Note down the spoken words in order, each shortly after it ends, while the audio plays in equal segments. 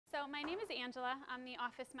So my name is Angela. I'm the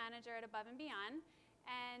office manager at Above and Beyond,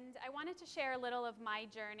 and I wanted to share a little of my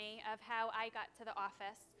journey of how I got to the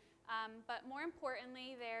office. But more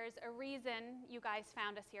importantly, there's a reason you guys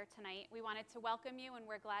found us here tonight. We wanted to welcome you, and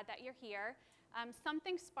we're glad that you're here.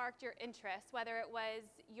 Something sparked your interest, whether it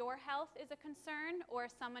was your health is a concern or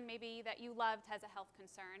someone maybe that you loved has a health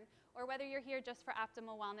concern, or whether you're here just for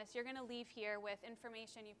optimal wellness. You're going to leave here with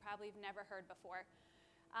information you probably have never heard before.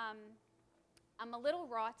 I'm a little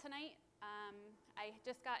raw tonight. I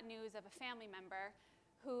just got news of a family member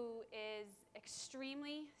who is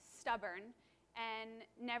extremely stubborn and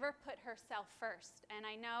never put herself first. And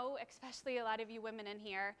I know, especially a lot of you women in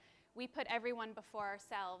here, we put everyone before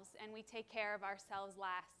ourselves and we take care of ourselves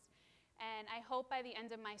last. And I hope by the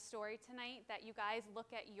end of my story tonight that you guys look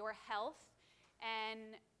at your health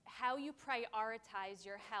and how you prioritize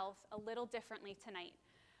your health a little differently tonight.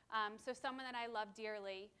 So someone that I love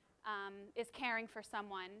dearly is caring for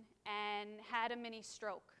someone and had a mini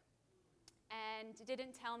stroke and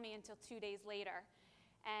didn't tell me until 2 days later.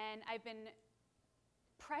 And I've been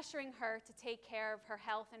pressuring her to take care of her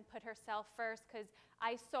health and put herself first because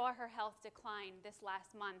I saw her health decline this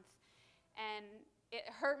last month. And it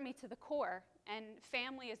hurt me to the core. And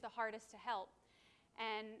family is the hardest to help.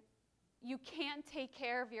 And you can't take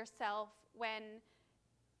care of yourself when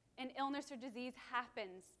an illness or disease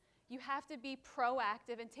happens. You have to be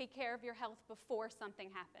proactive and take care of your health before something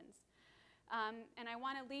happens. And I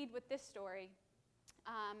want to lead with this story.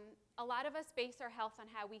 A lot of us base our health on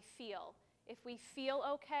how we feel. If we feel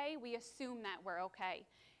okay, we assume that we're okay.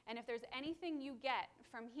 And if there's anything you get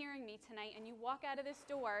from hearing me tonight and you walk out of this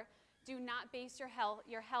door, do not base your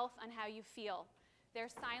health on how you feel.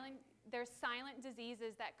 There's silent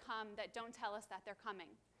diseases that come that don't tell us that they're coming.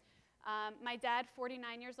 My dad,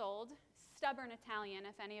 49 years old, stubborn Italian,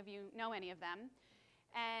 if any of you know any of them.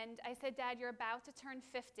 And I said, Dad, you're about to turn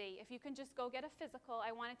 50. If you can just go get a physical,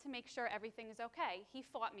 I wanted to make sure everything is okay. He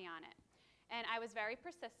fought me on it. And I was very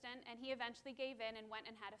persistent, and he eventually gave in and went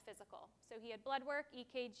and had a physical. So he had blood work,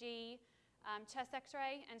 EKG, chest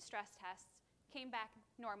x-ray, and stress tests. Came back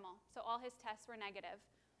normal. So all his tests were negative.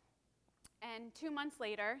 And 2 months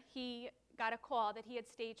later, he got a call that he had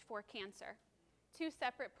stage 4 cancer. 2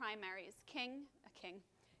 separate primaries,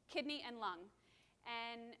 kidney and lung.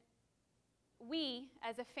 And we,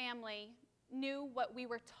 as a family, knew what we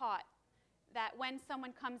were taught, that when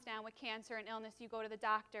someone comes down with cancer and illness, you go to the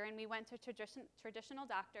doctor, and we went to traditional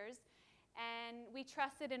doctors, and we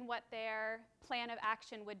trusted in what their plan of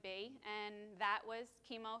action would be, and that was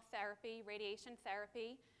chemotherapy, radiation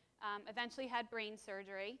therapy, eventually had brain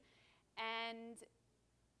surgery, and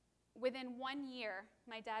within 1 year,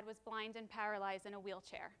 my dad was blind and paralyzed in a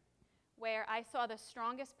wheelchair, where I saw the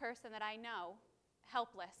strongest person that I know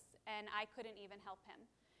helpless, and I couldn't even help him.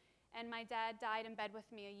 And my dad died in bed with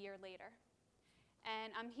me a year later.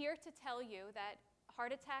 And I'm here to tell you that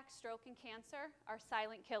heart attack, stroke, and cancer are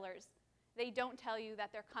silent killers. They don't tell you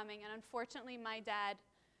that they're coming, and unfortunately, my dad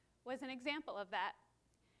was an example of that.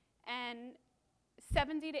 And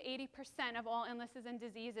 70 to 80% of all illnesses and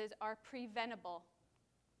diseases are preventable.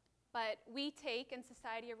 But we take, in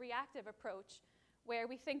society, a reactive approach where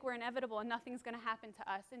we think we're inevitable and nothing's going to happen to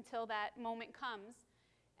us until that moment comes.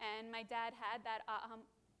 And my dad had that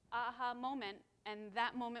aha moment, and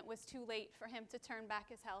that moment was too late for him to turn back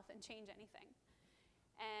his health and change anything.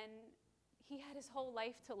 And he had his whole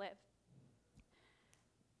life to live.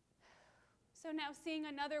 So now seeing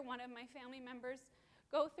another one of my family members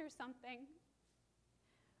go through something,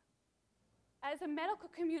 as a medical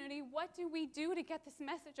community, what do we do to get this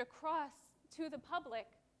message across to the public?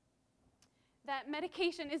 That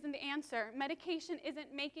medication isn't the answer. Medication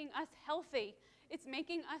isn't making us healthy. It's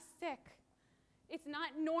making us sick. It's not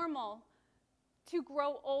normal to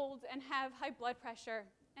grow old and have high blood pressure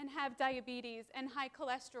and have diabetes and high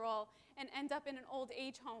cholesterol and end up in an old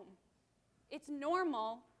age home. It's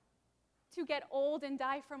normal to get old and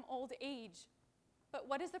die from old age. But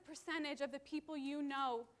what is the percentage of the people you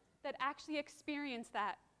know that actually experience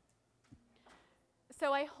that?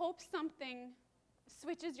 So I hope something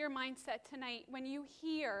switches your mindset tonight when you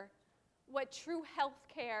hear what true health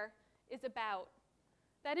care is about.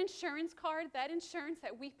 That insurance card, that insurance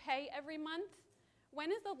that we pay every month,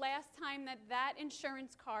 when is the last time that that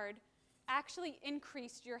insurance card actually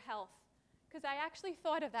increased your health? Because I actually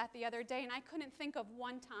thought of that the other day, and I couldn't think of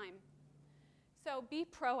one time. So be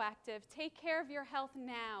proactive. Take care of your health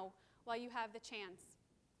now while you have the chance.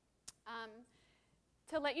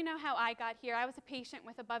 To let you know how I got here, I was a patient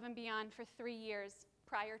with Above and Beyond for 3 years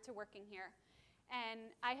prior to working here.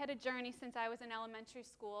 And I had a journey since I was in elementary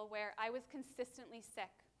school where I was consistently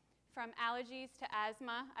sick. From allergies to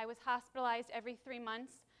asthma, I was hospitalized every 3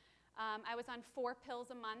 months. I was on 4 pills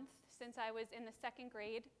a month since I was in the 2nd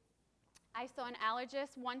grade. I saw an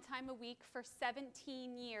allergist 1 time a week for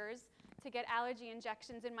 17 years to get allergy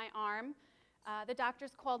injections in my arm. The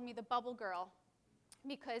doctors called me the bubble girl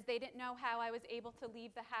because they didn't know how I was able to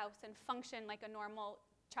leave the house and function like a normal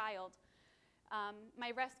child.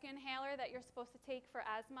 My rescue inhaler that you're supposed to take for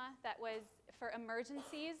asthma, that was for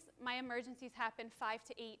emergencies. My emergencies happened 5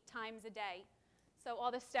 to 8 times a day. So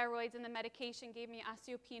all the steroids and the medication gave me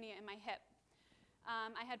osteopenia in my hip.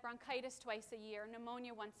 I had bronchitis twice a year,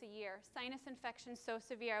 pneumonia once a year, sinus infection so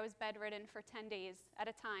severe I was bedridden for 10 days at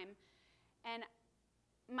a time. And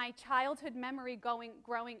my childhood memory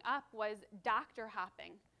growing up was doctor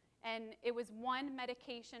hopping. And it was one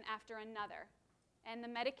medication after another. And the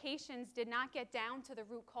medications did not get down to the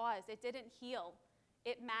root cause. It didn't heal.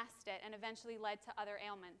 It masked it and eventually led to other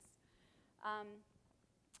ailments.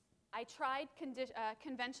 I tried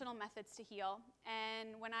conventional methods to heal. And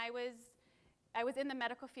when I was in the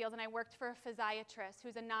medical field and I worked for a physiatrist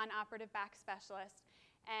who's a non-operative back specialist.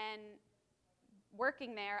 And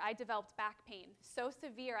working there, I developed back pain. So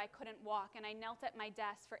severe I couldn't walk, and I knelt at my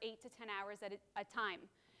desk for 8 to 10 hours at a time.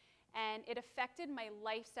 And it affected my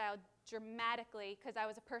lifestyle dramatically because I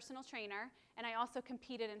was a personal trainer and I also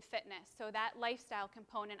competed in fitness. So that lifestyle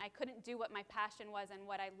component, I couldn't do what my passion was and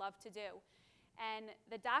what I love to do. And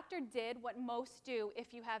the doctor did what most do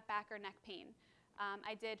if you have back or neck pain.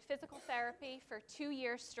 I did physical therapy for 2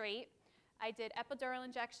 years straight. I did epidural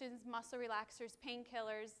injections, muscle relaxers,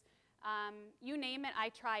 painkillers, you name it, I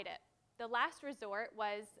tried it. The last resort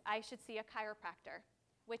was I should see a chiropractor,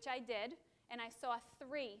 which I did, and I saw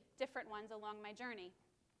 3 different ones along my journey.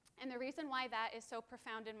 And the reason why that is so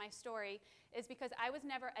profound in my story is because I was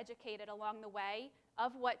never educated along the way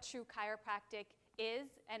of what true chiropractic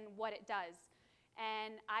is and what it does.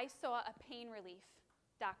 And I saw a pain relief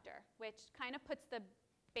doctor, which kind of puts the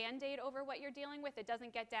Band-Aid over what you're dealing with. It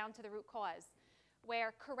doesn't get down to the root cause.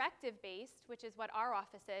 Where corrective-based, which is what our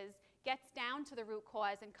office is, gets down to the root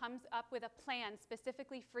cause and comes up with a plan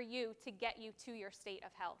specifically for you to get you to your state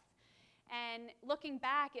of health. And looking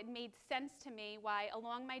back, it made sense to me why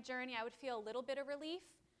along my journey I would feel a little bit of relief,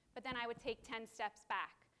 but then I would take 10 steps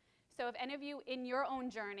back. So if any of you in your own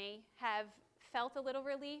journey have felt a little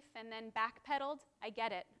relief and then backpedaled, I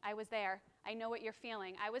get it. I was there. I know what you're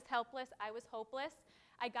feeling. I was helpless. I was hopeless.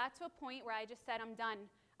 I got to a point where I just said, I'm done.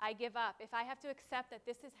 I give up. If I have to accept that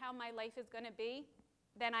this is how my life is going to be,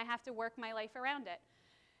 then I have to work my life around it.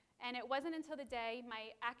 And it wasn't until the day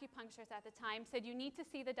my acupuncturist at the time said, you need to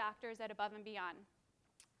see the doctors at Above and Beyond.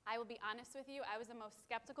 I will be honest with you, I was the most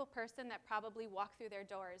skeptical person that probably walked through their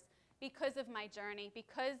doors because of my journey,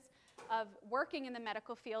 because of working in the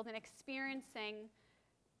medical field and experiencing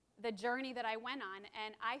the journey that I went on.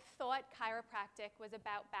 And I thought chiropractic was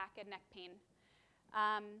about back and neck pain.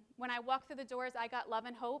 When I walked through the doors, I got love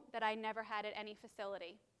and hope that I never had at any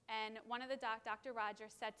facility. And one of the Dr.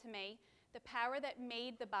 Rogers said to me, the power that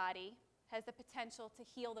made the body has the potential to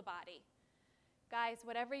heal the body. Guys,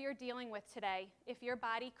 whatever you're dealing with today, if your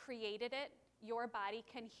body created it, your body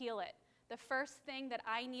can heal it. The first thing that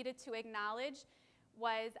I needed to acknowledge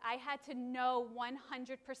was I had to know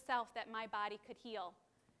 100% that my body could heal.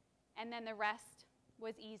 And then the rest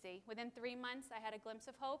was easy. Within 3 months, I had a glimpse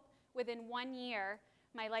of hope. Within 1 year,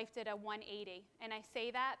 my life did a 180. And I say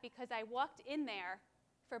that because I walked in there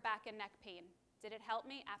for back and neck pain. Did it help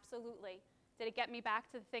me? Absolutely. Did it get me back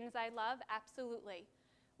to the things I love? Absolutely.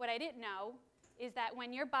 What I didn't know is that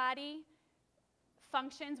when your body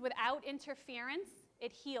functions without interference,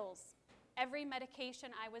 it heals. Every medication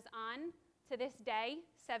I was on to this day,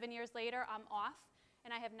 7 years later, I'm off,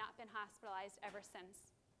 and I have not been hospitalized ever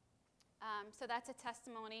since. So that's a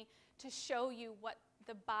testimony to show you what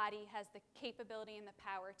the body has the capability and the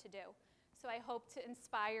power to do. So I hope to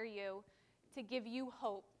inspire you, to give you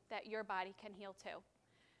hope that your body can heal too.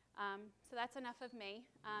 So that's enough of me.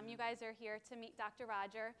 You guys are here to meet Dr.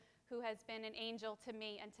 Roger, who has been an angel to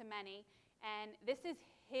me and to many. And this is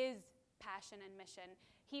his passion and mission.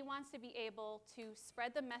 He wants to be able to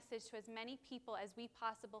spread the message to as many people as we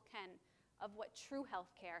possibly can of what true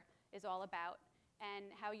healthcare is all about and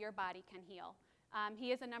how your body can heal.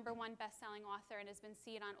 He is a #1 best-selling author and has been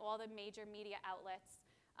seen on all the major media outlets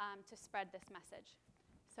to spread this message.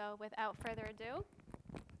 So without further ado,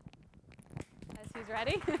 as he's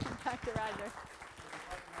ready, Dr. Roger.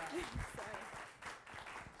 Sorry.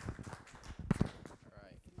 All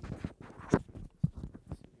right.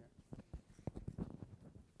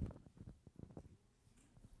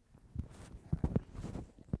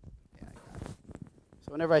 Yeah, I got it.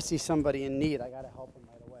 So whenever I see somebody in need, I got to help them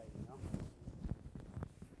right away, you know?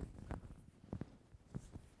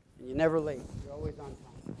 And you're never late. You're always on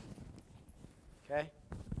time. okay?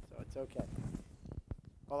 So it's okay.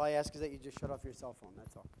 All I ask is that you just shut off your cell phone.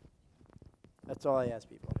 That's all. That's all I ask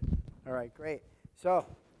people. All right, great. So,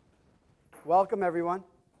 welcome, everyone.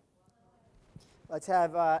 Let's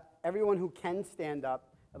have everyone who can stand up.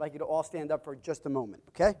 I'd like you to all stand up for just a moment,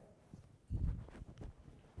 okay?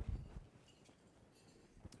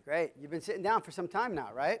 Great. You've been sitting down for some time now,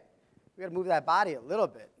 right? We got to move that body a little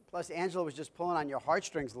bit. Plus, Angela was just pulling on your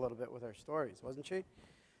heartstrings a little bit with her stories, wasn't she?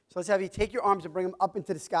 So let's have you take your arms and bring them up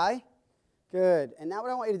into the sky. Good. And now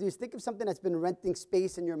what I want you to do is think of something that's been renting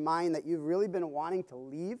space in your mind that you've really been wanting to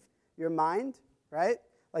leave your mind, right?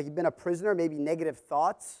 Like you've been a prisoner, maybe negative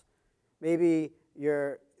thoughts. Maybe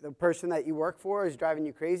the person that you work for is driving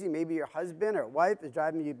you crazy. Maybe your husband or wife is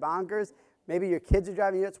driving you bonkers. Maybe your kids are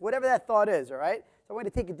driving you nuts. Whatever that thought is, all right? So I want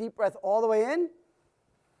you to take a deep breath all the way in.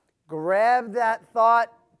 Grab that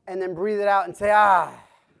thought and then breathe it out and say, ah.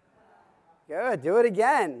 Good. Do it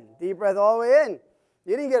again. Deep breath all the way in.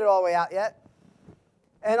 You didn't get it all the way out yet.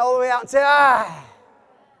 And all the way out and say, ah.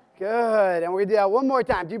 Good. And we're going to do that one more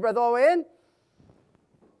time. Deep breath all the way in.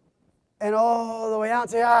 And all the way out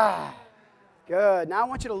and say, ah. Good. Now I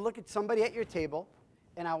want you to look at somebody at your table,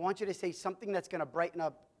 and I want you to say something that's going to brighten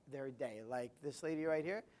up their day. Like this lady right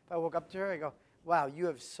here. If I woke up to her, I go, wow, you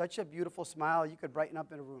have such a beautiful smile. You could brighten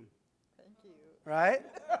up in a room. Thank you. Right?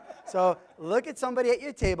 So look at somebody at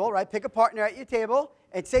your table, right? Pick a partner at your table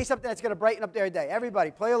and say something that's going to brighten up their day.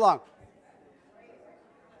 Everybody, play along.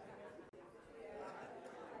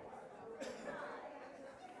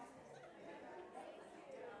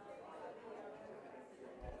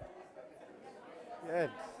 Good.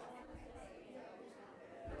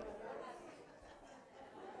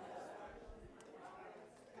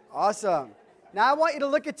 Awesome. Now I want you to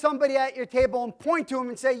look at somebody at your table and point to them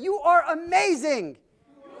and say, you are amazing.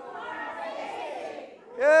 You are amazing.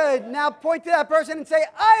 Good. Now point to that person and say,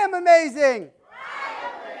 I am amazing. I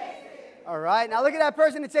am amazing. All right. Now look at that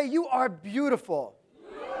person and say, you are beautiful. You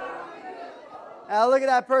are beautiful. Now look at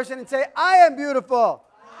that person and say, I am beautiful.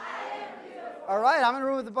 I am beautiful. All right. I'm in a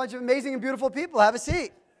room with a bunch of amazing and beautiful people. Have a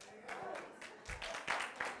seat.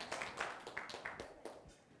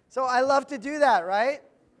 So I love to do that, right?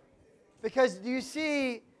 Because do you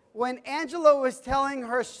see, when Angela was telling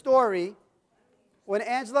her story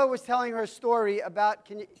about,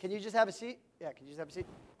 can you just have a seat? Yeah, can you just have a seat?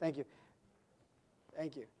 Thank you.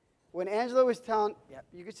 Thank you. When Angela was telling, yeah,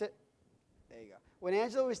 you could sit. There you go. When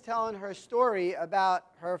Angela was telling her story about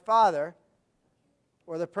her father,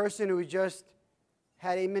 or the person who just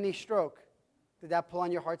had a mini stroke, did that pull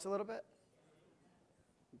on your hearts a little bit?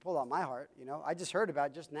 Pulled on my heart, you know. I just heard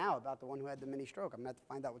about just now about the one who had the mini stroke. I'm going to have to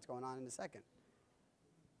find out what's going on in a second.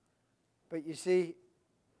 But you see,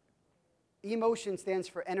 emotion stands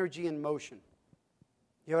for energy in motion.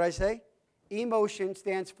 You know what I say? Emotion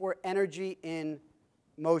stands for energy in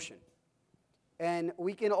motion. And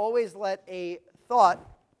we can always let a thought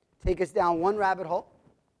take us down one rabbit hole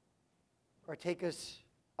or take us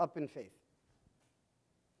up in faith.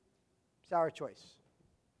 It's our choice,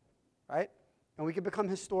 right? And we could become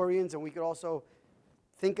historians, and we could also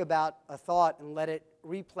think about a thought and let it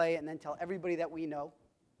replay and then tell everybody that we know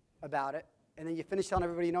about it. And then you finish telling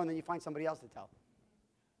everybody you know, and then you find somebody else to tell.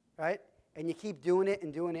 Right? And you keep doing it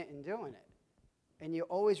and doing it and doing it. And you're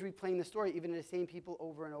always replaying the story, even to the same people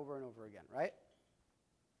over and over and over again, right?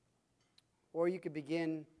 Or you could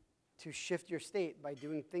begin to shift your state by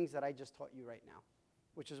doing things that I just taught you right now,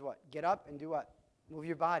 which is what? Get up and do what? Move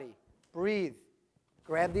your body. Breathe.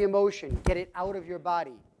 Grab the emotion. Get it out of your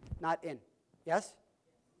body, not in. Yes?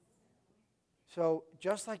 So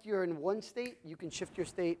just like you're in one state, you can shift your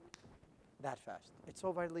state that fast. It's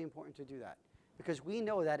so vitally important to do that because we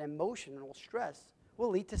know that emotional stress will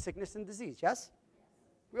lead to sickness and disease. Yes?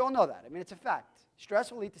 We all know that. I mean, it's a fact.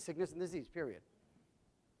 Stress will lead to sickness and disease, period.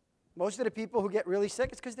 Most of the people who get really sick,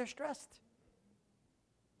 it's because they're stressed.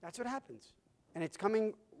 That's what happens. And it's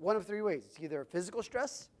coming one of three ways. It's either physical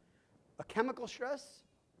stress, a chemical stress,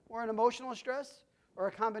 or an emotional stress, or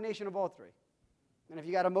a combination of all three. And if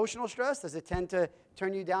you got emotional stress, does it tend to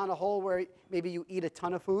turn you down a hole where maybe you eat a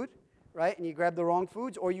ton of food, right, and you grab the wrong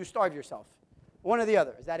foods, or you starve yourself? One or the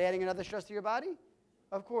other. Is that adding another stress to your body?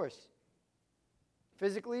 Of course.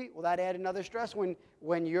 Physically, will that add another stress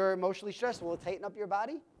when you're emotionally stressed? Will it tighten up your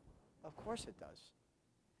body? Of course it does.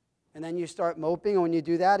 And then you start moping, and when you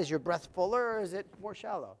do that, is your breath fuller, or is it more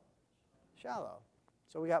shallow? Shallow.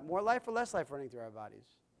 So we got more life or less life running through our bodies?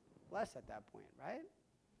 Less at that point, right?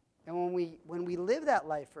 And when we live that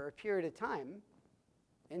life for a period of time,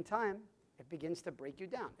 in time, it begins to break you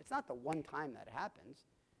down. It's not the one time that it happens.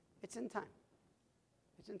 It's in time.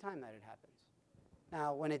 It's in time that it happens.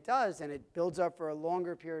 Now, when it does, and it builds up for a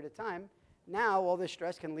longer period of time, Now all this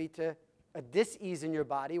stress can lead to a dis-ease in your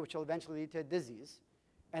body, which will eventually lead to a disease.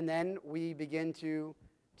 And then we begin to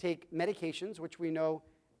take medications, which we know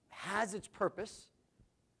has its purpose,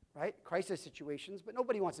 right? Crisis situations, but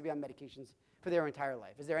nobody wants to be on medications for their entire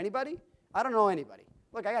life. Is there anybody? I don't know anybody.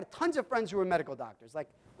 Look, I got tons of friends who are medical doctors, like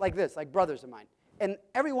brothers of mine. And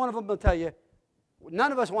every one of them will tell you,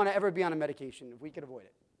 none of us want to ever be on a medication if we could avoid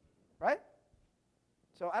it, right?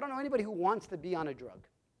 So I don't know anybody who wants to be on a drug.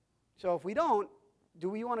 So if we don't, do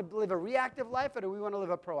we want to live a reactive life or do we want to live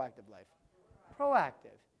a proactive life?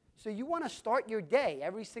 Proactive. So you want to start your day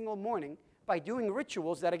every single morning by doing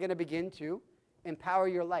rituals that are going to begin to empower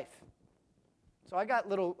your life. So I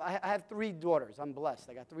have 3 daughters. I'm blessed.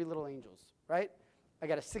 I got 3 little angels, right? I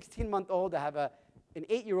got a 16-month-old, I have an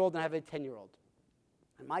 8-year-old, and I have a 10-year-old.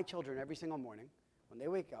 And my children, every single morning, when they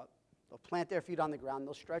wake up, they'll plant their feet on the ground,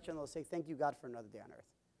 they'll stretch, and they'll say, thank you, God, for another day on earth.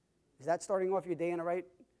 Is that starting off your day in the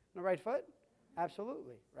right foot?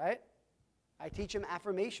 Absolutely, right? I teach them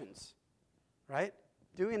affirmations, right?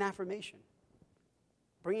 Doing an affirmation.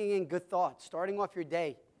 Bringing in good thoughts, starting off your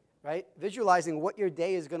day, right? Visualizing what your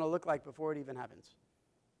day is going to look like before it even happens.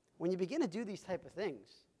 When you begin to do these type of things,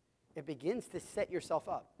 it begins to set yourself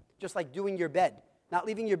up. Just like doing your bed. Not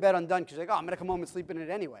leaving your bed undone because you're like, oh, I'm going to come home and sleep in it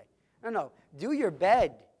anyway. No. Do your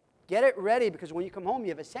bed. Get it ready because when you come home, you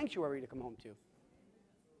have a sanctuary to come home to.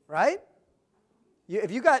 Right?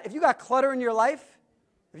 If you got clutter in your life,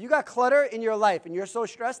 and you're so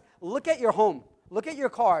stressed, look at your home. Look at your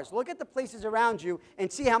cars. Look at the places around you and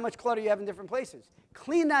see how much clutter you have in different places.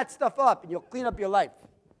 Clean that stuff up and you'll clean up your life.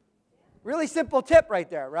 Really simple tip right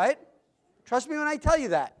there, right? Trust me when I tell you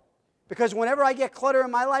that. Because whenever I get clutter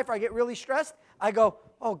in my life or I get really stressed, I go,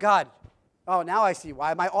 oh, God. Oh, now I see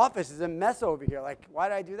why my office is a mess over here. Like, why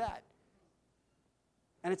did I do that?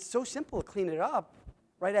 And it's so simple to clean it up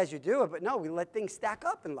right as you do it. But no, we let things stack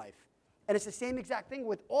up in life. And it's the same exact thing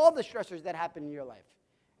with all the stressors that happen in your life.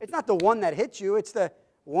 It's not the one that hits you. It's the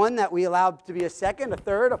one that we allow to be a second, a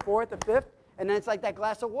third, a fourth, a fifth. And then it's like that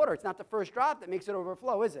glass of water. It's not the first drop that makes it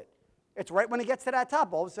overflow, is it? It's right when it gets to that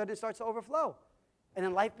top. All of a sudden, it starts to overflow. And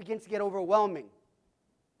then life begins to get overwhelming.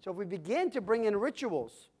 So if we begin to bring in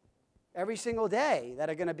rituals every single day that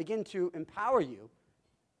are going to begin to empower you,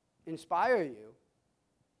 inspire you,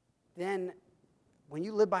 then when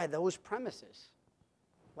you live by those premises,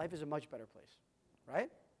 life is a much better place, right?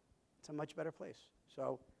 It's a much better place.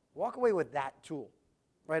 So walk away with that tool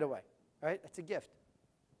right away, right? That's a gift.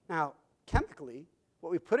 Now, chemically, what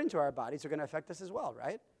we put into our bodies are going to affect us as well,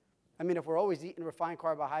 right? I mean, if we're always eating refined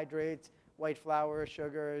carbohydrates, white flour,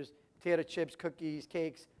 sugars, potato chips, cookies,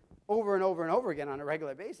 cakes, over and over and over again on a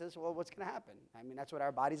regular basis, well, what's going to happen? I mean, that's what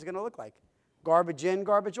our body's going to look like. Garbage in,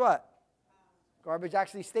 garbage what? Garbage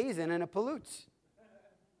actually stays in and it pollutes.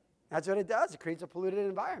 That's what it does. It creates a polluted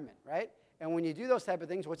environment, right? And when you do those type of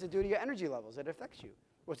things, what's it do to your energy levels? It affects you.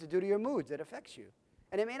 What's it do to your moods? It affects you.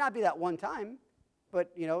 And it may not be that one time, but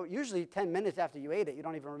usually 10 minutes after you ate it, you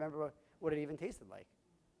don't even remember what it even tasted like.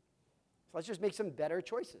 So let's just make some better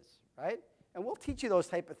choices, right? And we'll teach you those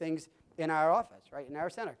type of things in our office, right, in our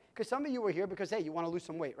center. Because some of you were here because, hey, you want to lose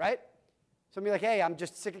some weight, right? Some of you are like, hey, I'm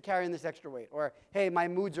just sick of carrying this extra weight. Or, hey, my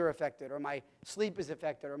moods are affected. Or my sleep is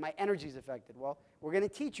affected. Or my energy is affected. Well, we're going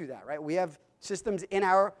to teach you that, right? We have systems in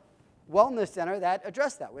our wellness center that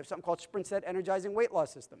address that. We have something called Sprint Set Energizing Weight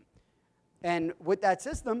Loss System. And with that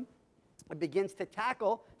system, it begins to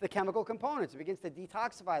tackle the chemical components. It begins to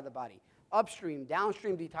detoxify the body. Upstream,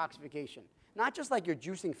 downstream detoxification. Not just like your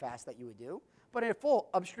juicing fast that you would do, but in a full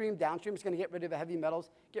upstream, downstream, it's going to get rid of the heavy metals,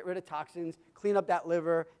 get rid of toxins, clean up that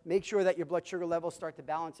liver, make sure that your blood sugar levels start to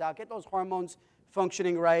balance out, get those hormones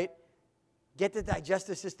functioning right, get the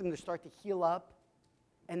digestive system to start to heal up,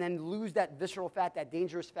 and then lose that visceral fat, that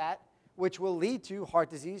dangerous fat, which will lead to heart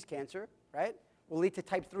disease, cancer, right? Will lead to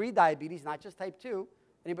type 3 diabetes, not just type 2.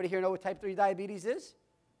 Anybody here know what type 3 diabetes is?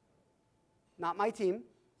 Not my team.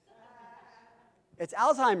 It's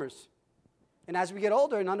Alzheimer's. And as we get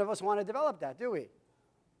older, none of us want to develop that, do we?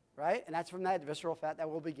 Right? And that's from that visceral fat that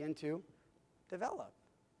we'll begin to develop.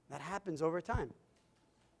 That happens over time.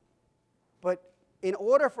 But in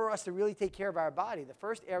order for us to really take care of our body, the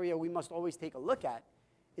first area we must always take a look at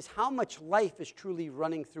is how much life is truly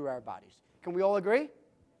running through our bodies. Can we all agree?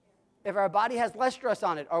 If our body has less stress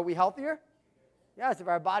on it, are we healthier? Yes. If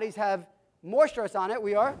our bodies have more stress on it,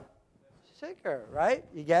 we are sicker, right?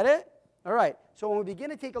 You get it? All right. So when we begin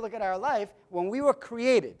to take a look at our life, when we were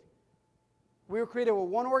created with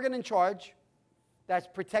one organ in charge that's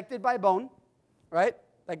protected by bone, right?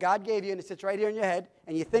 That God gave you, and it sits right here in your head,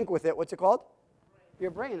 and you think with it. What's it called?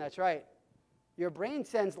 Your brain, that's right. Your brain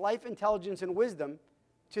sends life, intelligence, and wisdom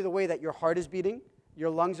to the way that your heart is beating, Your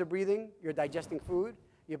lungs are breathing, you're digesting food,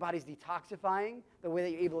 your body's detoxifying, the way that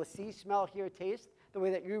you're able to see, smell, hear, taste, the way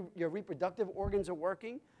that your reproductive organs are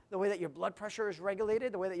working, the way that your blood pressure is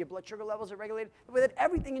regulated, the way that your blood sugar levels are regulated, the way that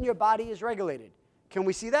everything in your body is regulated. Can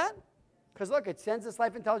we see that? Because look, it sends this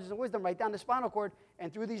life, intelligence, and wisdom right down the spinal cord,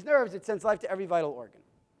 and through these nerves, it sends life to every vital organ.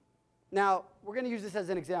 Now, we're going to use this as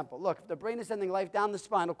an example. Look, if the brain is sending life down the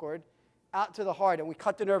spinal cord, out to the heart, and we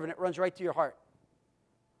cut the nerve and it runs right to your heart,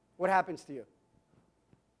 what happens to you?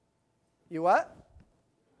 You what?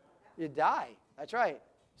 You die. That's right.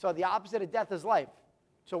 So the opposite of death is life.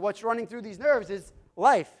 So what's running through these nerves is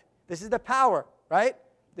life. This is the power, right?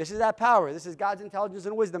 This is that power. This is God's intelligence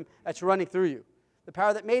and wisdom that's running through you. The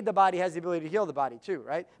power that made the body has the ability to heal the body too,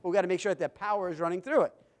 right? But we've got to make sure that that power is running through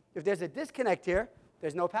it. If there's a disconnect here,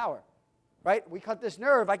 there's no power, right? We cut this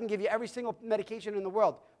nerve. I can give you every single medication in the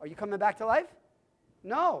world. Are you coming back to life?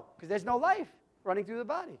 No, because there's no life running through the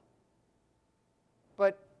body.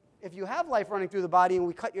 But if you have life running through the body and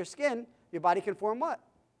we cut your skin, your body can form what?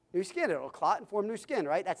 New skin. It'll clot and form new skin,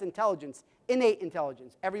 right? That's intelligence, innate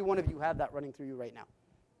intelligence. Every one of you have that running through you right now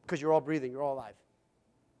because you're all breathing, you're all alive.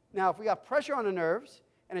 Now, if we got pressure on the nerves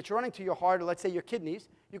and it's running to your heart or let's say your kidneys,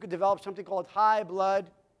 you could develop something called high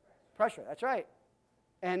blood pressure. That's right.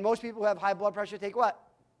 And most people who have high blood pressure take what?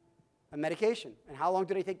 A medication. And how long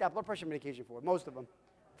do they take that blood pressure medication for? Most of them.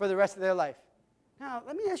 For the rest of their life. Now,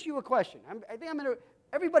 let me ask you a question.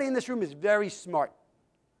 Everybody in this room is very smart.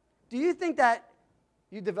 Do you think that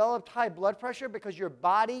you developed high blood pressure because your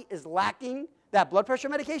body is lacking that blood pressure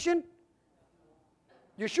medication?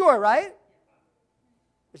 You're sure, right?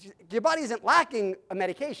 Your body isn't lacking a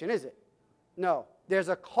medication, is it? No. There's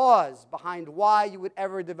a cause behind why you would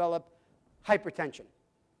ever develop hypertension.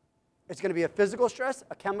 It's going to be a physical stress,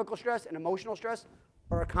 a chemical stress, an emotional stress,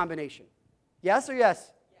 or a combination. Yes or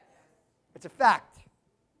yes? Yes. It's a fact.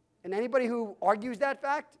 And anybody who argues that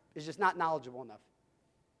fact is just not knowledgeable enough.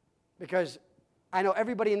 Because I know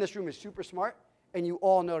everybody in this room is super smart, and you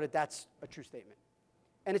all know that that's a true statement.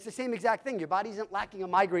 And it's the same exact thing. Your body isn't lacking a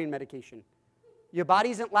migraine medication. Your body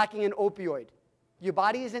isn't lacking an opioid. Your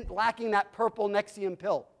body isn't lacking that purple Nexium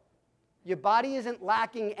pill. Your body isn't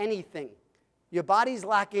lacking anything. Your body's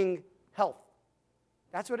lacking health.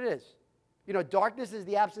 That's what it is. You know, darkness is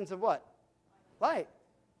the absence of what? Light.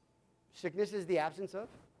 Sickness is the absence of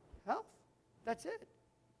health. That's it.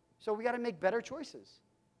 So we got to make better choices.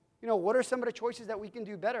 You know, what are some of the choices that we can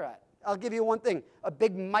do better at? I'll give you one thing. A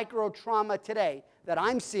big micro trauma today that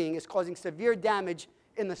I'm seeing is causing severe damage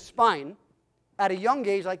in the spine at a young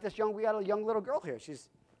age like this we got a young little girl here. She's,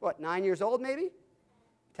 what, 9 years old maybe?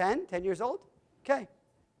 10 years old? Okay.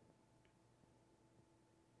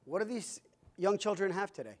 What do these young children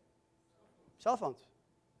have today? Cell phones,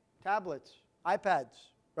 tablets, iPads,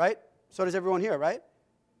 right? So does everyone here, right?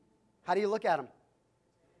 How do you look at them?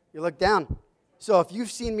 You look down. So if you've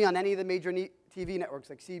seen me on any of the major TV networks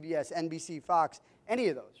like CBS, NBC, Fox, any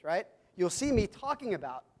of those, right? You'll see me talking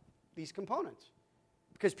about these components.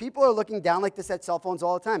 Because people are looking down like this at cell phones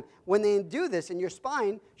all the time. When they do this, and your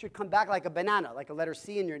spine should come back like a banana, like a letter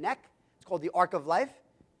C in your neck. It's called the arc of life.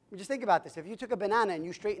 Just think about this. If you took a banana and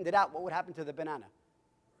you straightened it out, what would happen to the banana?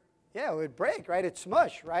 Yeah, it would break, right? It'd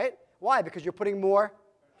smush, right? Why? Because you're putting more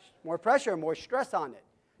pressure, more stress on it.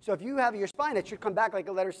 So if you have your spine, it should come back like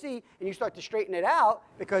a letter C, and you start to straighten it out,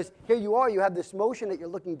 because here you are, you have this motion that you're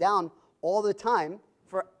looking down all the time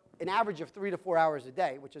for an average of 3 to 4 hours a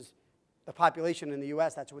day, which is the population in the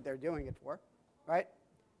U.S., that's what they're doing it for, right?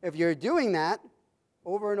 If you're doing that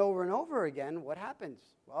over and over and over again, what happens?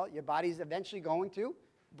 Well, your body's eventually going to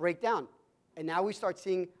break down. And now we start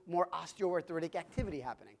seeing more osteoarthritic activity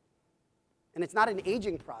happening. And it's not an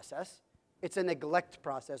aging process. It's a neglect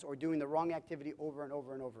process, or doing the wrong activity over and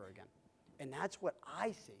over and over again. And that's what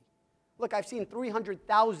I see. Look, I've seen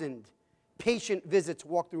 300,000 patient visits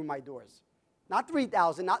walk through my doors. Not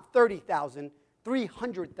 3,000, not 30,000,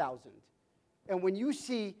 300,000. And when you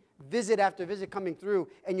see visit after visit coming through,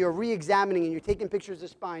 and you're re-examining, and you're taking pictures of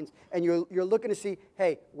spines, and you're looking to see,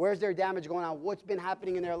 hey, where's their damage going on? What's been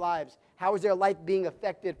happening in their lives? How is their life being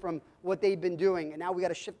affected from what they've been doing? And now we got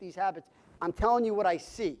to shift these habits. I'm telling you what I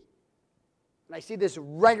see. And I see this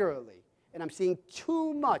regularly. And I'm seeing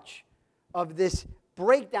too much of this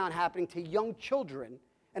breakdown happening to young children.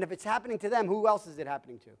 And if it's happening to them, who else is it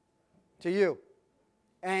happening to? To you.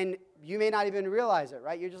 And you may not even realize it,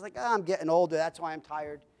 right? You're just like, oh, I'm getting older, that's why I'm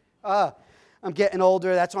tired. I'm getting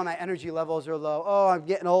older, that's why my energy levels are low. Oh, I'm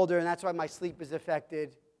getting older, and that's why my sleep is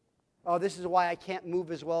affected. Oh, this is why I can't move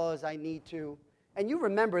as well as I need to. And you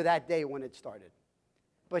remember that day when it started.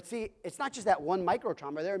 But see, it's not just that one micro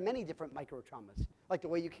trauma. There are many different micro traumas, like the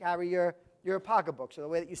way you carry your your pocketbooks, or the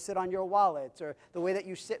way that you sit on your wallets, or the way that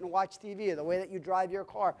you sit and watch TV, or the way that you drive your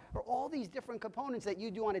car, or all these different components that you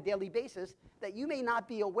do on a daily basis that you may not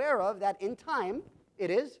be aware of, that in time, it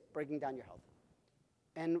is breaking down your health.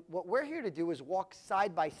 And what we're here to do is walk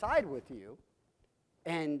side by side with you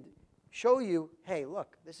and show you, hey,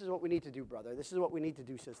 look, this is what we need to do, brother. This is what we need to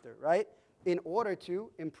do, sister, right? In order to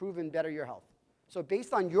improve and better your health. So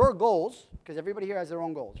based on your goals, because everybody here has their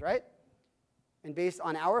own goals, right? And based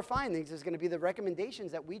on our findings is going to be the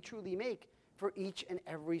recommendations that we truly make for each and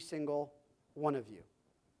every single one of you.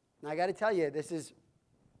 Now, I got to tell you, this is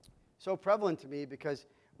so prevalent to me because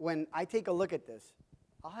when I take a look at this,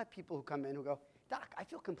 I'll have people who come in who go, Doc, I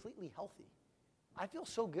feel completely healthy. I feel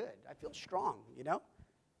so good. I feel strong, you know?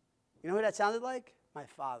 You know who that sounded like? My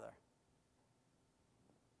father.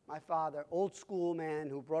 My father, old school man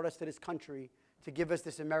who brought us to this country to give us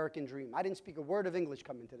this American dream. I didn't speak a word of English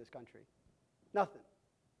coming to this country. Nothing.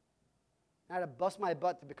 I had to bust my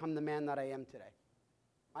butt to become the man that I am today.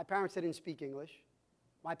 My parents didn't speak English.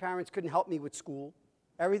 My parents couldn't help me with school.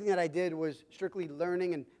 Everything that I did was strictly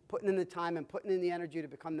learning and putting in the time and putting in the energy to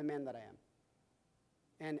become the man that I am.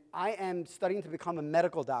 And I am studying to become a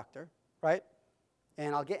medical doctor, right?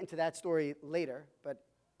 And I'll get into that story later, but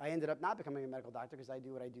I ended up not becoming a medical doctor because I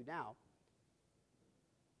do what I do now.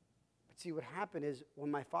 But see, what happened is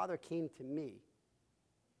when my father came to me,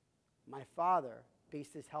 my father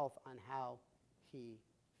based his health on how he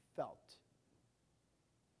felt.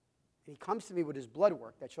 And he comes to me with his blood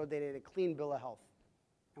work that showed that he had a clean bill of health.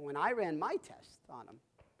 And when I ran my test on him,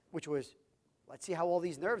 which was, let's see how all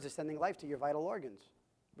these nerves are sending life to your vital organs,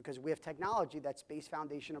 because we have technology that's Space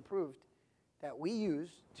Foundation approved that we use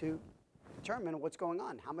to determine what's going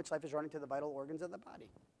on, how much life is running to the vital organs of the body.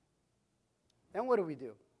 Then what do?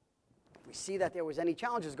 We see that there was any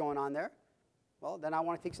challenges going on there. Well, then I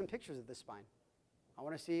want to take some pictures of the spine. I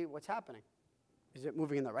want to see what's happening. Is it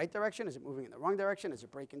moving in the right direction? Is it moving in the wrong direction? Is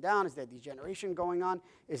it breaking down? Is there degeneration going on?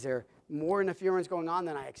 Is there more interference going on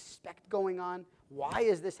than I expect going on? Why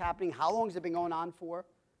is this happening? How long has it been going on for?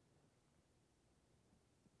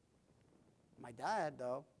 My dad,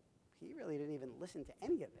 though, he really didn't even listen to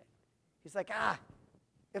any of it. He's like,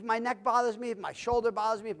 if my neck bothers me, if my shoulder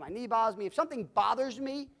bothers me, if my knee bothers me, if something bothers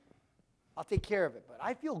me, I'll take care of it. But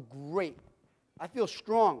I feel great. I feel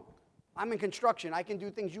strong. I'm in construction. I can do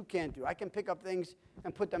things you can't do. I can pick up things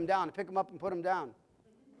and put them down, and pick them up and put them down.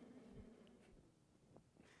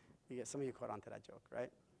 Some of you caught on to that joke, right?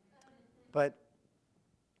 But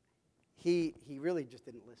he really just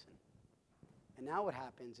didn't listen. And now what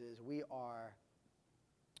happens is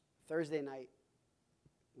Thursday night,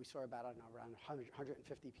 we saw about, I don't know, around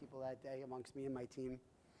 150 people that day amongst me and my team.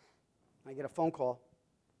 I get a phone call,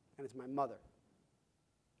 and it's my mother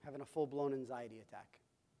having a full-blown anxiety attack.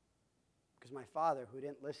 Because my father, who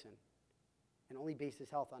didn't listen and only based his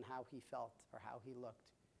health on how he felt or how he looked,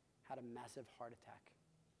 had a massive heart attack.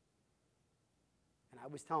 And I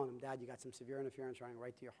was telling him, Dad, you got some severe interference running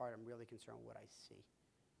right to your heart. I'm really concerned with what I see.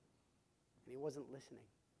 And he wasn't listening.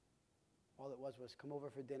 All it was come over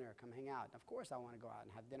for dinner, come hang out. And of course I want to go out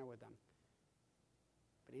and have dinner with them.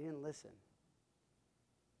 But he didn't listen.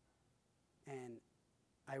 And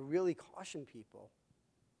I really caution people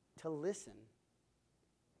to listen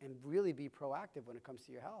and really be proactive when it comes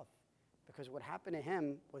to your health. Because what happened to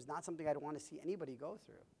him was not something I'd want to see anybody go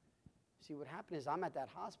through. See, what happened is I'm at that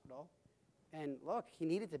hospital, and look, he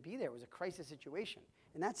needed to be there. It was a crisis situation.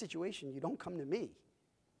 In that situation, you don't come to me.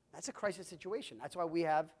 That's a crisis situation. That's why we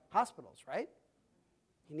have hospitals, right?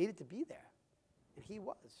 He needed to be there, and he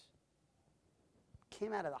was.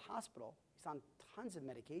 Came out of the hospital. He's on tons of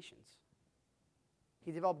medications.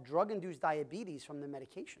 He developed drug-induced diabetes from the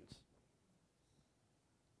medications.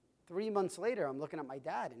 3 months later, I'm looking at my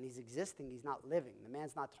dad, and he's existing. He's not living. The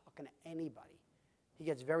man's not talking to anybody. He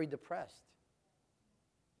gets very depressed.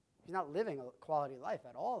 He's not living a quality life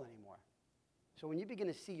at all anymore. So when you begin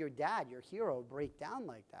to see your dad, your hero, break down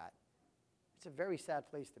like that, it's a very sad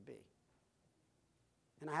place to be.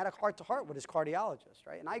 And I had a heart-to-heart with his cardiologist,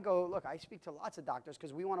 right? And I go, look, I speak to lots of doctors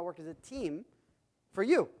because we want to work as a team for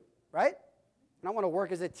you, right? And I want to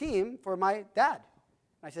work as a team for my dad.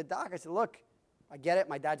 And I said, Doc, I said, look, I get it.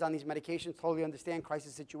 My dad's on these medications, totally understand,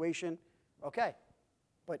 crisis situation. Okay.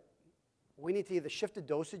 But we need to either shift the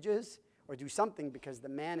dosages or do something because the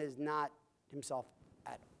man is not himself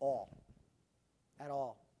at all. At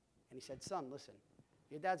all. And he said, son, listen,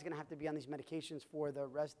 your dad's going to have to be on these medications for the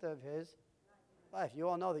rest of his life. You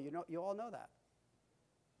all know that. You all know that.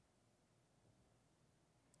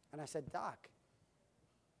 And I said, Doc,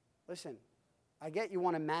 listen, I get you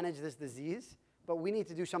want to manage this disease, but we need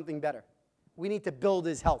to do something better. We need to build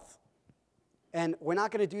his health. And we're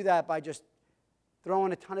not going to do that by just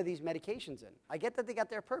throwing a ton of these medications in. I get that they got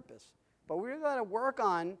their purpose, but we're going to work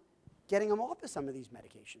on getting them off of some of these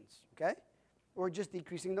medications, okay? Or just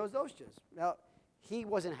decreasing those dosages. Now, he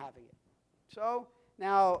wasn't having it. So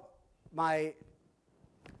now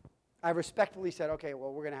I respectfully said, okay,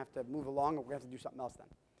 well, we're going to have to move along, or we're going to have to do something else then.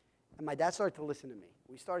 And my dad started to listen to me.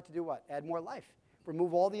 We started to do what? Add more life.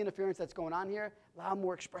 Remove all the interference that's going on here, allow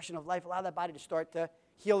more expression of life, allow that body to start to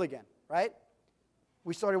heal again, right?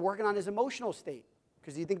 We started working on his emotional state.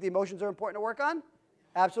 Because do you think the emotions are important to work on?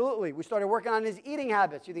 Absolutely. We started working on his eating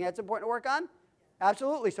habits. You think that's important to work on?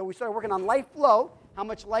 Absolutely. So we started working on life flow, how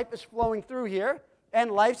much life is flowing through here,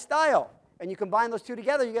 and lifestyle. And you combine those two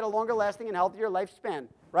together, you get a longer lasting and healthier lifespan.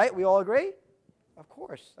 Right? We all agree? Of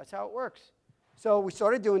course. That's how it works. So we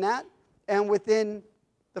started doing that. And within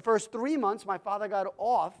the first 3 months, my father got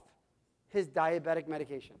off his diabetic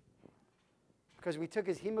medication. Because we took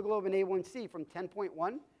his hemoglobin A1C from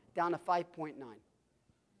 10.1 down to 5.9.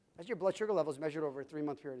 That's your blood sugar levels measured over a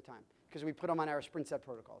 3-month period of time. Because we put them on our sprint set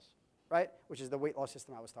protocols, right? Which is the weight loss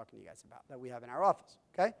system I was talking to you guys about that we have in our office,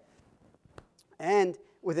 okay? And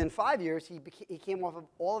within 5 years, he came off of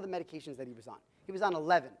all of the medications that he was on. He was on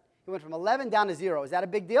 11. He went from 11 down to 0. Is that a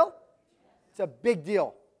big deal? It's a big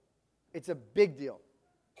deal. It's a big deal.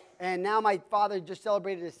 And now my father just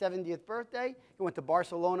celebrated his 70th birthday. He went to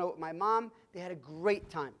Barcelona with my mom. They had a great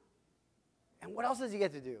time. And what else does he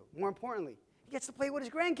get to do? More importantly, he gets to play with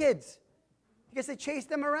his grandkids. He gets to chase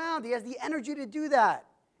them around. He has the energy to do that.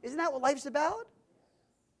 Isn't that what life's about?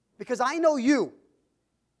 Because I know you.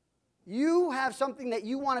 You have something that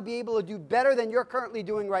you want to be able to do better than you're currently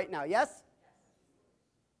doing right now. Yes?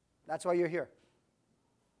 That's why you're here.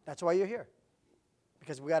 That's why you're here.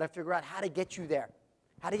 Because we got to figure out how to get you there.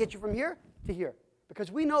 How to get you from here to here.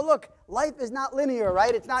 Because we know, look, life is not linear,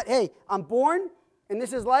 right? It's not, hey, I'm born, and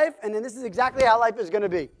this is life, and then this is exactly how life is going to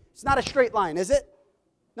be. It's not a straight line, is it?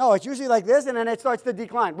 No, it's usually like this, and then it starts to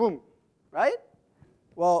decline. Boom. Right?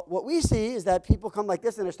 Well, what we see is that people come like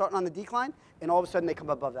this, and they're starting on the decline, and all of a sudden they come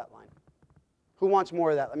above that line. Who wants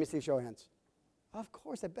more of that? Let me see, show of hands. Of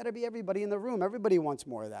course, that better be everybody in the room. Everybody wants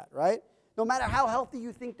more of that, right? No matter how healthy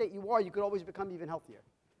you think that you are, you could always become even healthier.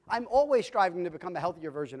 I'm always striving to become a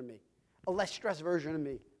healthier version of me, a less stressed version of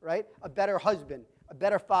me, right? A better husband, a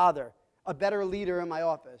better father, a better leader in my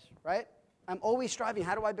office, right? I'm always striving,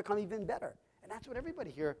 how do I become even better? And that's what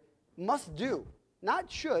everybody here must do.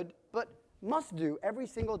 Not should, but must do every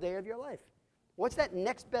single day of your life. What's that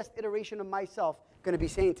next best iteration of myself going to be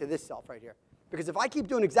saying to this self right here? Because if I keep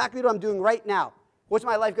doing exactly what I'm doing right now, what's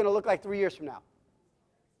my life going to look like 3 years from now?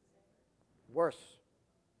 Worse.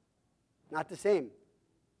 Not the same.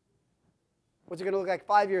 What's it going to look like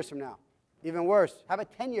 5 years from now? Even worse. How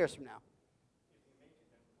about 10 years from now?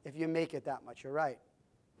 If you make it that much, you're right.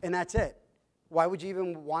 And that's it. Why would you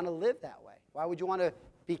even want to live that way? Why would you want to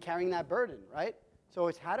be carrying that burden, right? So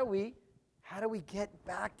it's how do we get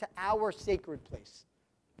back to our sacred place?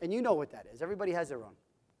 And you know what that is. Everybody has their own.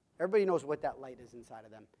 Everybody knows what that light is inside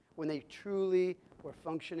of them when they truly were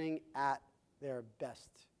functioning at their best.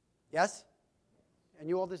 Yes? And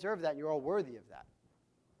you all deserve that, and you're all worthy of that.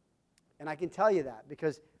 And I can tell you that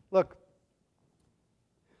because, look,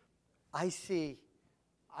 I see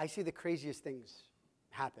the craziest things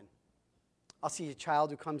happen. I'll see a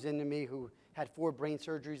child who comes into me who had 4 brain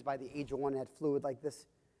surgeries by the age of 1 and had fluid like this,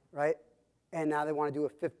 right? And now they want to do a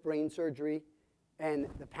 5th brain surgery. And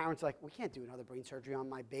the parents are like, we can't do another brain surgery on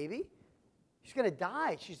my baby. She's going to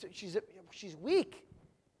die. She's weak.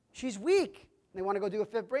 She's weak. And they want to go do a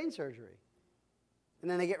 5th brain surgery. And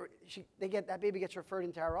then that baby gets referred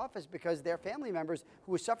into our office because their family members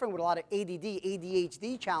who are suffering with a lot of ADD,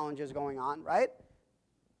 ADHD challenges going on, right?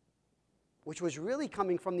 Which was really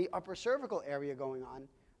coming from the upper cervical area going on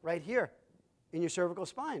right here in your cervical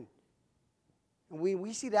spine. And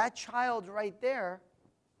we see that child right there,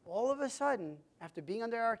 all of a sudden, after being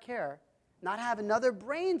under our care, not have another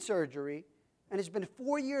brain surgery, and it's been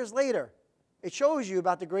 4 years later. It shows you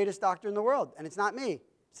about the greatest doctor in the world, and it's not me.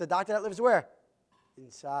 It's the doctor that lives where?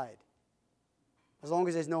 Inside. As long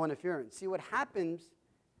as there's no interference. See what happens,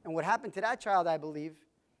 and what happened to that child, I believe,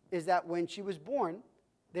 is that when she was born,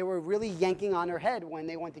 they were really yanking on her head when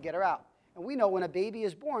they went to get her out. And we know when a baby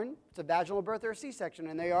is born, it's a vaginal birth or a C-section,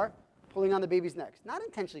 and they are pulling on the baby's neck. Not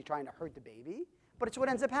intentionally trying to hurt the baby, but it's what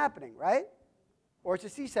ends up happening, right? Or it's a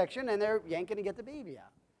C-section, and they're yanking to get the baby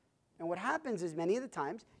out. And what happens is many of the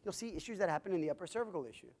times, you'll see issues that happen in the upper cervical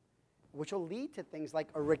issue, which will lead to things like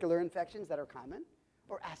auricular infections that are common,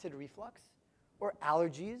 or acid reflux, or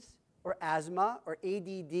allergies, or asthma, or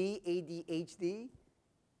ADD, ADHD,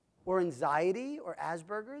 or anxiety, or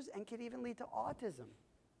Asperger's, and could even lead to autism.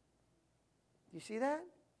 Do you see that?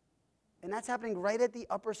 And that's happening right at the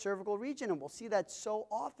upper cervical region, and we'll see that so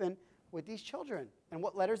often with these children. And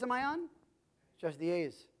what letters am I on? Just the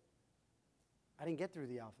A's. I didn't get through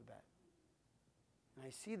the alphabet. And I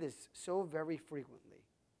see this so very frequently.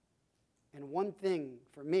 And one thing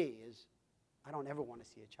for me is I don't ever want to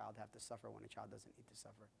see a child have to suffer when a child doesn't need to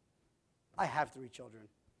suffer. I have 3 children.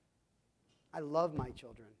 I love my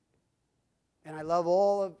children. And I love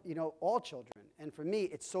all children. And for me,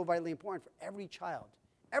 it's so vitally important for every child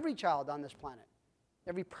on this planet,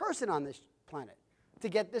 every person on this planet, to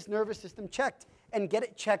get this nervous system checked and get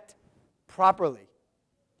it checked properly.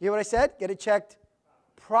 You hear what I said? Get it checked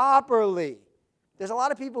properly. There's a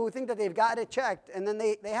lot of people who think that they've got it checked and then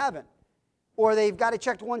they haven't. Or they've got it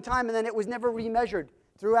checked one time and then it was never remeasured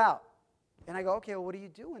throughout. And I go, okay, well, what are you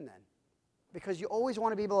doing then? Because you always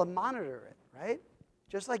want to be able to monitor it, right?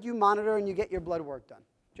 Just like you monitor and you get your blood work done.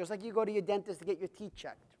 Just like you go to your dentist to get your teeth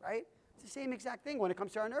checked, right? It's the same exact thing when it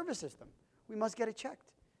comes to our nervous system. We must get it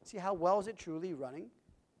checked. See how well is it truly running?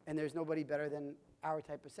 And there's nobody better than our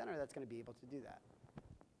type of center that's going to be able to do that.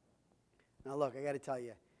 Now look, I got to tell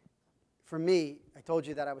you, for me, I told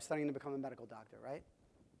you that I was studying to become a medical doctor, right?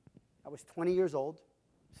 I was 20 years old,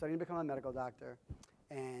 studying to become a medical doctor,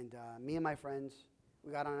 and me and my friends,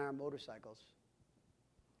 we got on our motorcycles,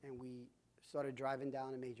 and we started driving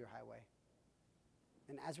down a major highway.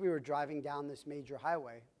 And as we were driving down this major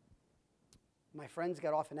highway, my friends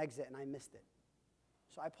got off an exit, and I missed it.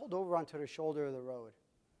 So I pulled over onto the shoulder of the road.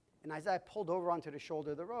 And as I pulled over onto the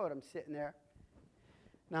shoulder of the road, I'm sitting there.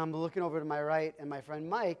 Now I'm looking over to my right, and my friend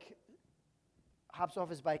Mike hops off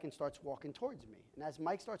his bike and starts walking towards me. And as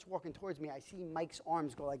Mike starts walking towards me, I see Mike's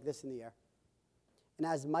arms go like this in the air. And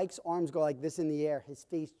as Mike's arms go like this in the air, his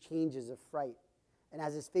face changes of fright. And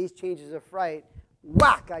as his face changes of fright,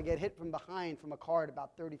 whack, I get hit from behind from a car at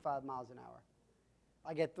about 35 miles an hour.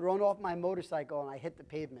 I get thrown off my motorcycle, and I hit the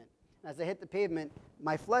pavement. And as I hit the pavement,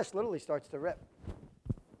 my flesh literally starts to rip.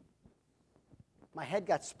 My head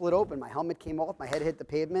got split open. My helmet came off. My head hit the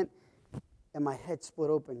pavement, and my head split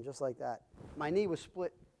open just like that. My knee was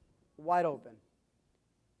split wide open.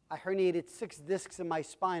 I herniated 6 discs in my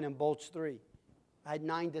spine and bulged 3. I had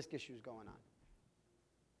 9 disc issues going on.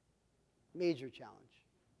 Major challenge.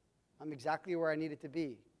 I'm exactly where I needed to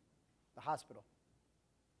be, the hospital.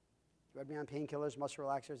 You had me on painkillers, muscle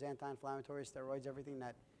relaxers, anti-inflammatories, steroids, everything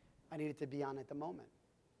that I needed to be on at the moment.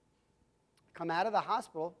 Come out of the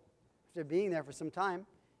hospital after being there for some time,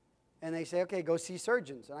 and they say, okay, go see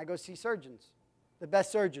surgeons. And I go see surgeons, the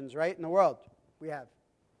best surgeons, right, in the world we have,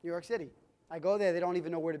 New York City. I go there, they don't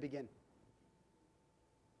even know where to begin.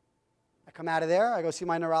 I come out of there, I go see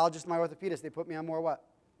my neurologist, my orthopedist. They put me on more what?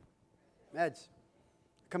 Meds.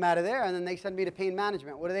 I come out of there, and then they send me to pain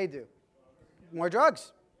management. What do? More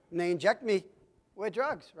drugs. And they inject me with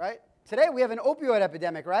drugs, right? Today we have an opioid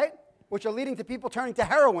epidemic, right? Which are leading to people turning to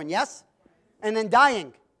heroin, yes? And then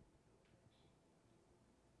dying.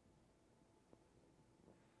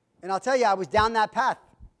 And I'll tell you, I was down that path.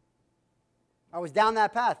 I was down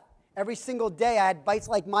that path. Every single day I had bites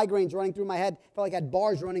like migraines running through my head. Felt like I had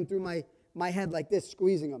bars running through my head like this,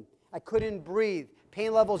 squeezing them. I couldn't breathe.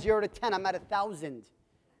 Pain level 0 to 10, I'm at 1,000.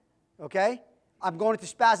 Okay? I'm going into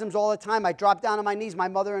spasms all the time. I drop down on my knees. My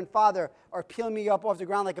mother and father are peeling me up off the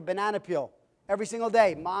ground like a banana peel. Every single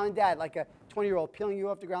day, mom and dad, like a 20-year-old, peeling you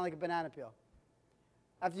off the ground like a banana peel.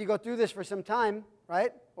 After you go through this for some time,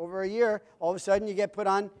 right, over a year, all of a sudden you get put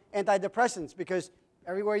on antidepressants because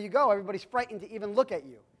everywhere you go, everybody's frightened to even look at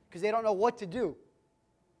you because they don't know what to do.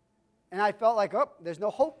 And I felt like, oh, there's no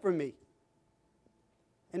hope for me.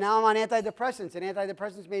 And now I'm on antidepressants, and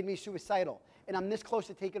antidepressants made me suicidal. And I'm this close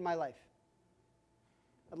to taking my life.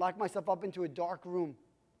 I locked myself up into a dark room.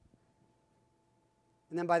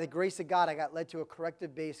 And then by the grace of God, I got led to a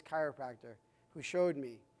corrective-based chiropractor who showed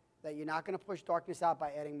me that you're not going to push darkness out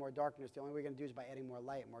by adding more darkness. The only way you're going to do is by adding more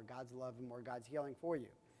light, more God's love, and more God's healing for you.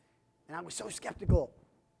 And I was so skeptical.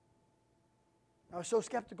 I was so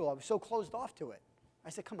skeptical. I was so closed off to it. I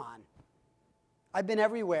said, come on. I've been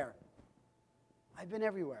everywhere. I've been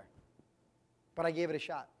everywhere. But I gave it a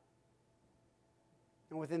shot.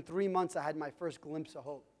 And within 3 months, I had my first glimpse of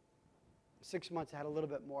hope. 6 months, I had a little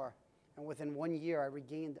bit more. And within 1 year, I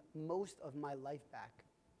regained most of my life back.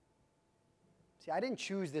 See, I didn't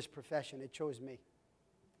choose this profession. It chose me.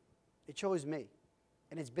 It chose me.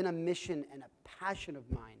 And it's been a mission and a passion of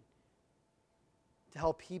mine to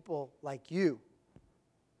help people like you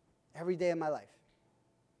every day of my life.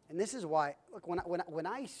 And this is why, look, when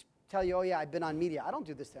I tell you, oh, yeah, I've been on media, I don't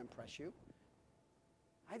do this to impress you.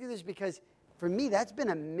 I do this because, for me, that's been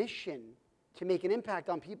a mission to make an impact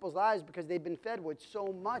on people's lives because they've been fed with so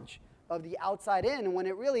much of the outside in, and when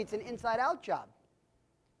it's an inside-out job.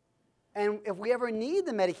 And if we ever need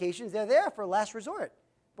the medications, they're there for last resort.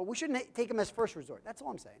 But we shouldn't take them as first resort. That's all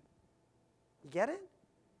I'm saying. You get it?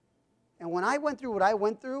 And when I went through what I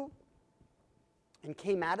went through and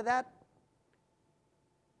came out of that,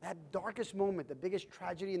 that darkest moment, the biggest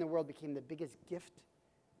tragedy in the world became the biggest gift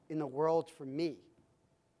in the world for me.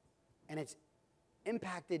 And it's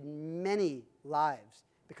impacted many lives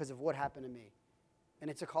because of what happened to me. And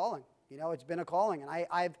it's a calling. You know, it's been a calling. And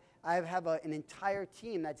I have an entire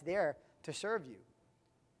team that's there to serve you.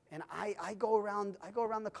 And I go around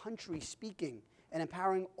the country speaking and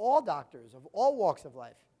empowering all doctors of all walks of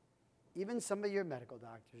life. Even some of your medical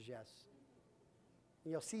doctors, yes.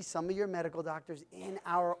 And you'll see some of your medical doctors in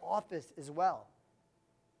our office as well.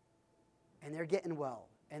 And they're getting well.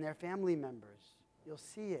 And their family members. You'll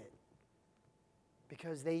see it.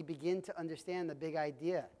 Because they begin to understand the big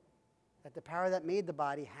idea that the power that made the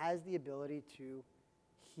body has the ability to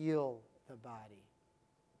heal the body.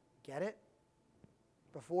 Get it?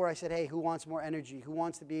 Before I said, hey, who wants more energy? Who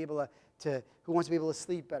wants to be able to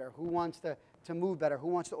sleep better? Who wants to move better? Who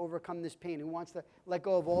wants to overcome this pain? Who wants to let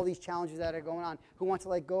go of all these challenges that are going on? Who wants to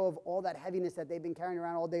let go of all that heaviness that they've been carrying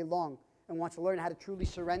around all day long and wants to learn how to truly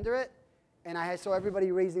surrender it? And I saw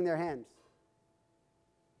everybody raising their hands.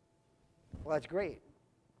 Well, that's great.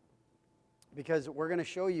 Because we're going to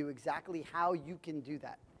show you exactly how you can do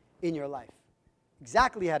that in your life.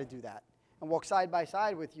 Exactly how to do that. And walk side by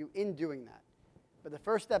side with you in doing that. But the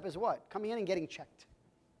first step is what? Coming in and getting checked.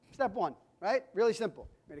 Step one, right? Really simple.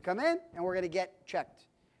 We're going to come in and we're going to get checked.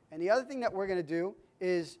 And the other thing that we're going to do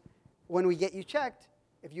is when we get you checked,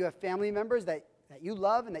 if you have family members that you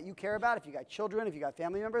love and that you care about, if you got children, if you got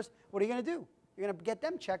family members, what are you going to do? You're going to get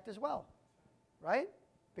them checked as well, right?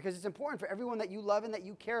 Because it's important for everyone that you love and that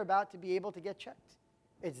you care about to be able to get checked.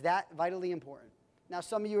 It's that vitally important. Now,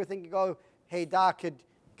 some of you are thinking, oh, hey, Doc, could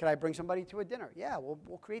I bring somebody to a dinner? Yeah,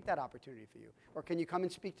 we'll create that opportunity for you. Or can you come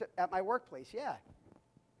and speak at my workplace? Yeah.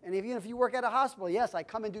 And even if you work at a hospital, yes, I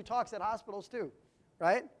come and do talks at hospitals too,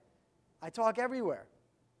 right? I talk everywhere.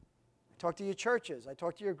 I talk to your churches. I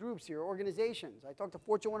talk to your groups, your organizations. I talk to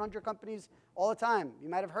Fortune 100 companies all the time. You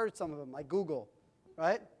might have heard some of them, like Google,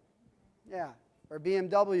 right? Yeah. Or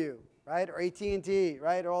BMW, right? Or AT&T,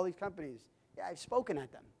 right? Or all these companies. Yeah, I've spoken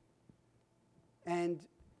at them. And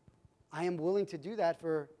I am willing to do that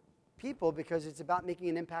for people because it's about making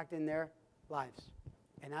an impact in their lives.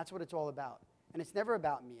 And that's what it's all about. And it's never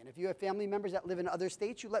about me. And if you have family members that live in other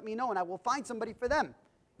states, you let me know and I will find somebody for them.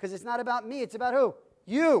 Because it's not about me, it's about who?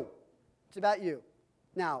 You. It's about you.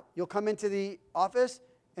 Now, you'll come into the office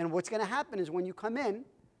and what's going to happen is when you come in,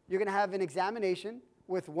 you're going to have an examination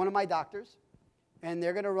with one of my doctors. And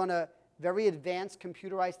they're going to run a very advanced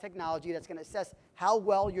computerized technology that's going to assess how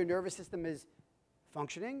well your nervous system is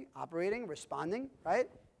functioning, operating, responding, right?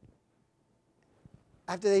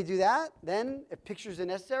 After they do that, then if pictures are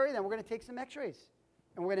necessary, then we're going to take some x-rays.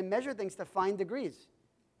 And we're going to measure things to find degrees.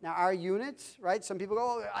 Now, our units, right, some people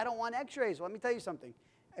go, oh, I don't want x-rays. Well, let me tell you something.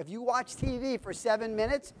 If you watch TV for 7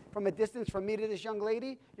 minutes from a distance from me to this young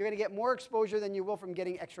lady, you're going to get more exposure than you will from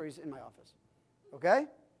getting x-rays in my office. Okay?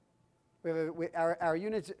 Our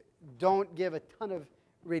units don't give a ton of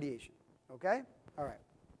radiation. Okay? All right.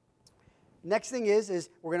 Next thing is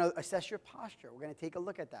we're going to assess your posture. We're going to take a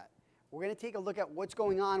look at that. We're going to take a look at what's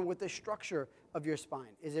going on with the structure of your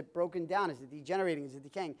spine. Is it broken down? Is it degenerating? Is it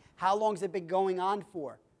decaying? How long has it been going on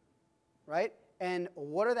for? Right? And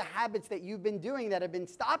what are the habits that you've been doing that have been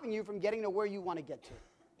stopping you from getting to where you want to get to?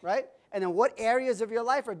 Right? And then what areas of your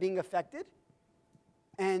life are being affected?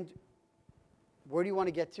 And where do you want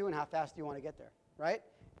to get to and how fast do you want to get there? Right?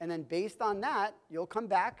 And then based on that, you'll come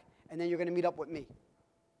back and then you're going to meet up with me.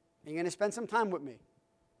 And you're going to spend some time with me.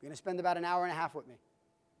 You're going to spend about an hour and a half with me.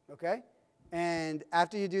 Okay? And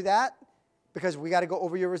after you do that, because we got to go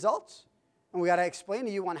over your results, and we got to explain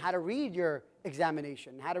to you on how to read your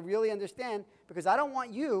examination, how to really understand, because I don't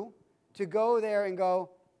want you to go there and go,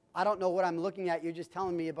 I don't know what I'm looking at, you're just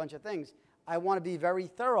telling me a bunch of things. I want to be very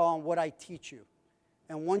thorough on what I teach you.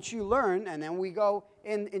 And once you learn, and then we go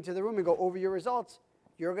into the room and go over your results,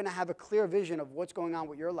 you're going to have a clear vision of what's going on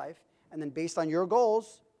with your life, and then based on your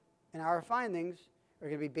goals and our findings, are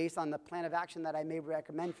going to be based on the plan of action that I may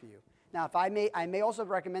recommend for you. Now, if I may also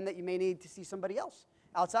recommend that you may need to see somebody else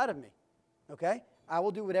outside of me, okay? I will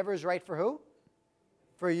do whatever is right for who?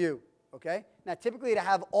 For you, okay? Now, typically to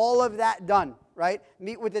have all of that done, right?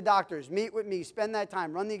 Meet with the doctors, meet with me, spend that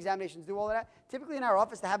time, run the examinations, do all of that. Typically in our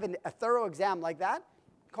office to have a thorough exam like that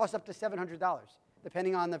costs up to $700,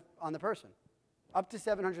 depending on the person. Up to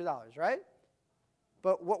 $700, right?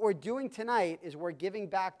 But what we're doing tonight is we're giving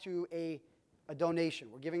back to a donation.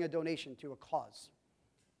 We're giving a donation to a cause,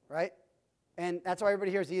 right? And that's why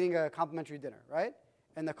everybody here is eating a complimentary dinner, right?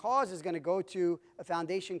 And the cause is going to go to a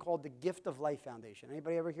foundation called the Gift of Life Foundation.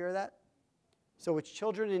 Anybody ever hear of that? So it's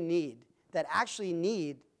children in need that actually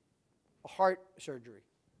need a heart surgery.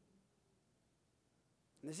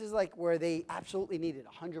 And this is like where they absolutely need it,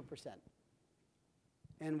 100%.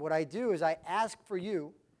 And what I do is I ask for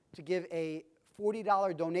you to give a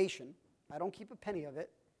 $40 donation. I don't keep a penny of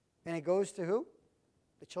it. And it goes to who?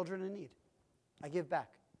 The children in need. I give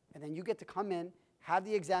back. And then you get to come in, have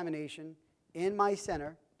the examination in my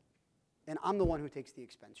center, and I'm the one who takes the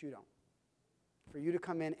expense. You don't. For you to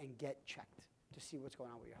come in and get checked to see what's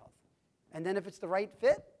going on with your health. And then if it's the right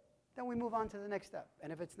fit, then we move on to the next step.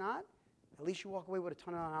 And if it's not, at least you walk away with a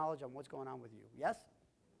ton of knowledge on what's going on with you. Yes?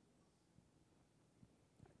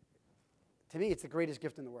 To me, it's the greatest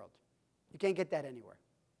gift in the world. You can't get that anywhere.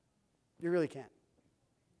 You really can't.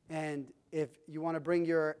 And if you want to bring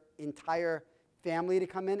your entire family to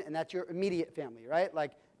come in, and that's your immediate family, right?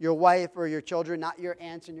 Like your wife or your children, not your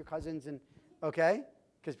aunts and your cousins, and okay?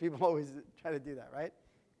 Because people always try to do that, right?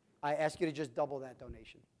 I ask you to just double that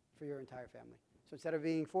donation for your entire family. So instead of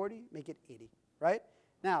being 40, make it 80, right?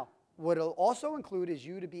 Now, what it'll also include is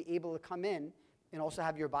you to be able to come in and also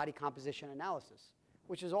have your body composition analysis,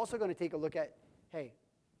 which is also going to take a look at, hey,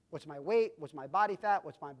 what's my weight? What's my body fat?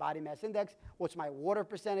 What's my body mass index? What's my water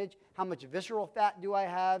percentage? How much visceral fat do I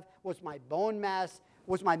have? What's my bone mass?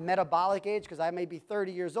 What's my metabolic age? Because I may be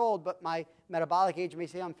 30 years old, but my metabolic age may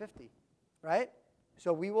say I'm 50, right?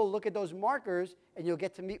 So we will look at those markers, and you'll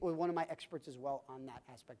get to meet with one of my experts as well on that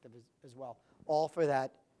aspect of it as well, all for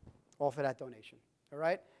that donation, all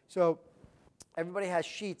right? So everybody has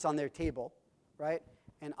sheets on their table, right?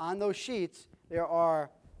 And on those sheets, there are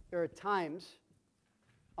times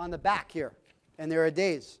on the back here, and there are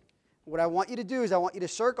days. What I want you to do is I want you to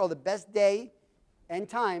circle the best day and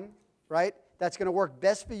time, right, that's going to work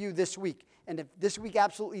best for you this week. And if this week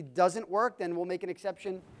absolutely doesn't work, then we'll make an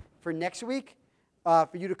exception for next week for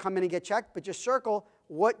you to come in and get checked. But just circle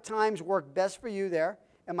what times work best for you there,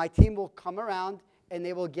 and my team will come around, and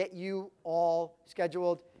they will get you all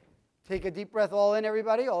scheduled. Take a deep breath all in,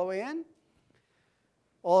 everybody, all the way in,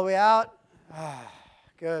 all the way out.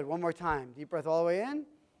 Good. One more time. Deep breath all the way in.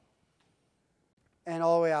 And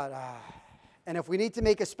all the way out. And if we need to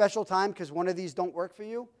make a special time because one of these don't work for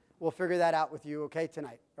you, we'll figure that out with you, okay,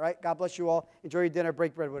 tonight. All right? God bless you all. Enjoy your dinner.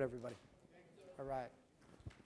 Break bread with everybody. All right.